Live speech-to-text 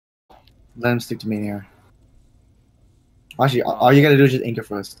Let him stick to me here. Actually, all you gotta do is just anchor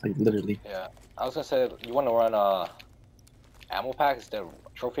for us, like literally. Yeah, I was gonna say you want to run ammo pack instead of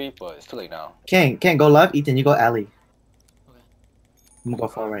trophy, but it's too late now. Can't go left. Ethan, you go alley. Okay. I'm gonna go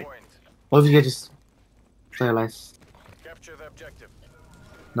far right. What if you could just play your life? Capture the objective.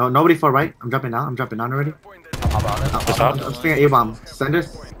 No, nobody far right. I'm jumping down. I'm jumping down already. I'm swinging A-bomb.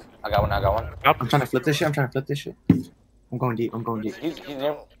 Senders. I got one. I got one. I'm trying to flip this shit. I'm going deep. He's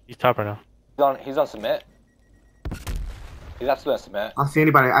near. He's top right now. He's on cement. He's absolutely on cement. I don't see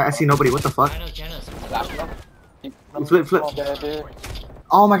anybody. I see nobody. What the fuck? Flip.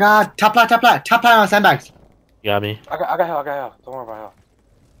 Oh my god. Top line on sandbags. You got me. I got hell. Don't worry about hell.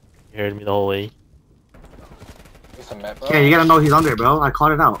 You heard me the whole way. He's cement, bro. Yeah, you gotta know he's on there, bro. I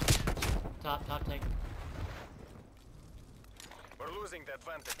called it out. Top tank. We're losing the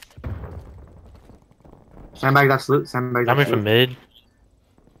advantage. Sandbags absolute. Sandbags Coming absolute. from mid.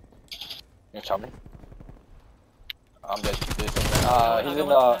 You tell me. I'm dead. He's in. I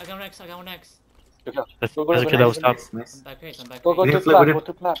got one next. Let's There's a kid that was top. Nice. I'm back right. Go Yeah, to flip plat. with Go it.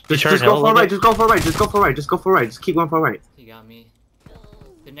 to plat. Good turn, Just go for right. Just go for right. Just keep going for right. You got me.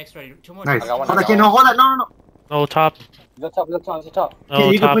 The next ready. Two more. Nice. I got one, Hold I that. got No, hold that. No. No, top. He's on top. He's on top. No,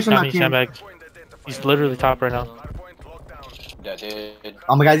 you can top. push him Got out, me, Ken. sandbag. He's literally top right now. Hardpoint locked down. Yeah, dude.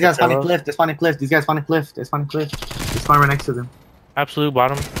 Oh my god, these guys Hello? finding cliff. They're spawning cliff. These guys finding cliff. They're spawning cliff. They're spawning right next to them. Absolute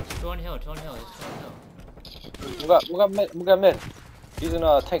bottom. Two on hill. It's two on hill. We got mid. He's in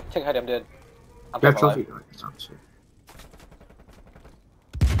take head. I'm dead. I'm You have playing my trophy. life. Oh, shit.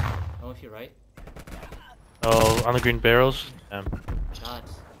 Oh, if you're right. Oh, On the green barrels.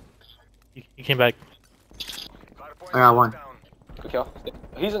 Shots. He came back. I got one. Good kill.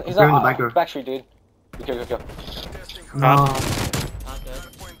 He's He's in the on back door. back street, dude. Good kill. No. Not good.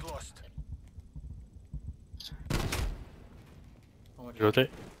 You rotate.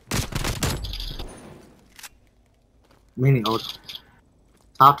 Meaning old.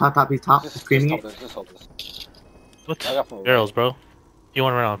 Top. He's top. He's screaming it. Just hold this. What? I got from Barrels, bro.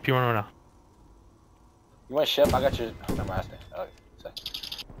 P1 right now. P1 right now. You want ship? I got your. Never mind.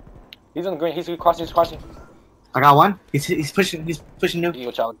 He's on the green. He's crossing. I got one. He's pushing new.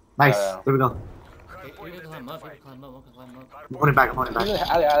 Eagle child. Nice. There we go. We can climb up. I'm holding back. He's in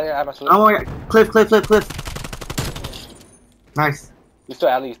alley. I'm absolutely. Oh my god. Cliff. Nice. He's still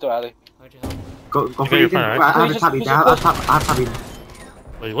alley. Where'd you help? Go You for got your Ethan. friend, I right? have the top Ethan. I have top Ethan.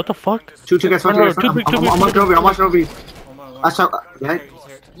 Wait, what the fuck? Two guys front. No, I'm two big. watching over you. One more. I shot. Yeah.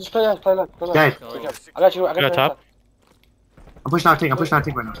 Just play left. Yeah. I got you. You got top? I'm pushing out tank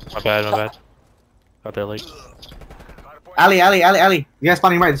right now. My bad. Got there late. Alley. You guys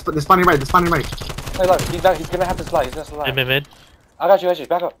spawning right. They're spawning right. Play left. He's gonna have to slide. Mid. I got you. Actually,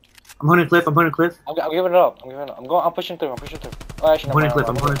 back up. I'm holding cliff. I'm giving it up. I'm pushing through. Oh, actually, holding cliff.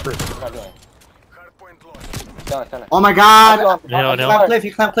 What am I doing? Down. Oh my god! No.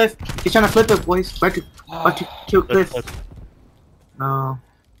 He climbed cliff. He's trying to flip it, boys. About to kill cliff. No.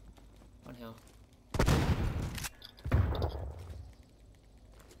 One hill.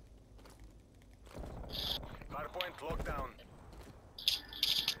 Hardpoint locked down.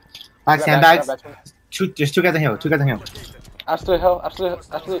 Back sandbags. There's two guys in hill. Absolute hell.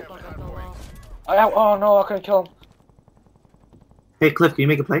 Oh no, I couldn't kill him. Hey Cliff, can you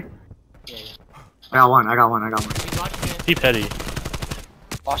make a play? Yeah. I got one. He's watching it. Deep heady.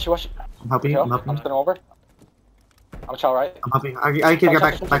 Watch it. I'm helping. I'm spinning over. I'm chow right. I can get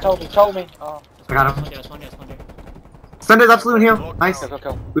back. Told me. Oh. I got him. One there. Sunder's absolute in here. Nice.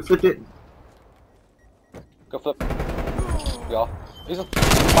 Go. We flipped it. Go flip. Go. He's a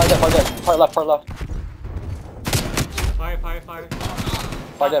far left. Fire.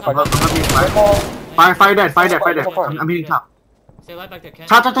 Fire dead. Fire dead. I'm hitting top. Stay light back there, Ken.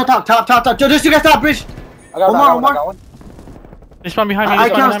 Top. Just you guys top bridge. I got one. They spawn behind me. I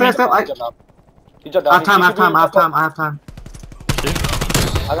can't step. He jumped I down. have time. I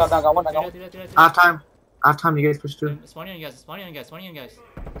got one. I have time. You guys push through. Spawning on you guys.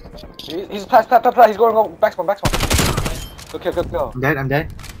 He's plat. He's going back spawn. Good kill. I'm dead. I'm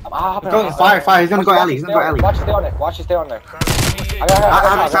Fire. He's gonna go alley. Watch you stay on there. I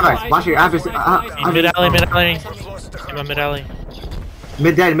have sandbags. Watch it. He's mid alley. I'm in mid alley.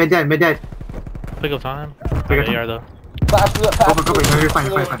 Mid dead. Pick up time. Pick up They are though. Go. No, you're fine.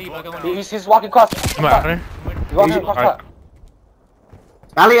 He's walking across. Come on, Hunter. He's walking across Alright. top.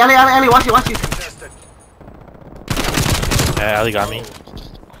 Alley. Watch it. Yeah, Ali got me.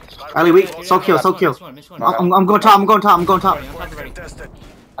 Alley weak. So kill. I'm going top. I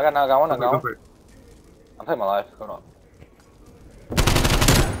got one. Go for it. I'm playing my life. Hold on.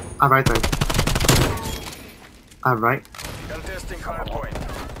 I'm right there. I'm right. Contesting hardpoint.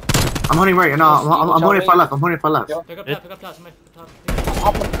 I'm holding right. No, I'm holding far left. I'm holding far left. Yo. Pick up Yeah. top, pick up top. Somebody top.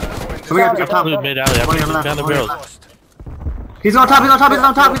 Somebody got to pick up top. Blue mid alley. One on I'm left, down the one on barrels. Lost. He's on top. He's on top. He's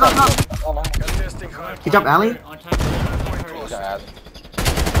on top. He's on top. Oh, man. Contesting hard. He jumped alley. On time. He's gonna add.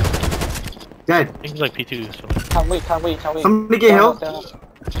 Dead. I think he's like P2. So. Can't wait. Somebody get healed.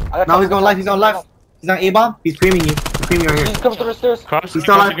 No, he's going left. He's on left. He's on A-bomb. He's creaming you. He's creaming right here. He's coming through the stairs. Cross. He's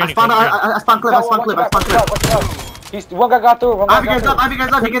still alive. I spawned clip. I spawned clip. He's one guy got through. One guy Ivy guys got left. Ivy guys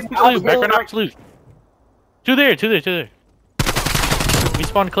left. He gets picked Blue, up. background absolute. Two there. We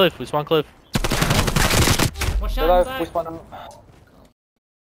spawned cliff. One shot through. We inside. spawned him.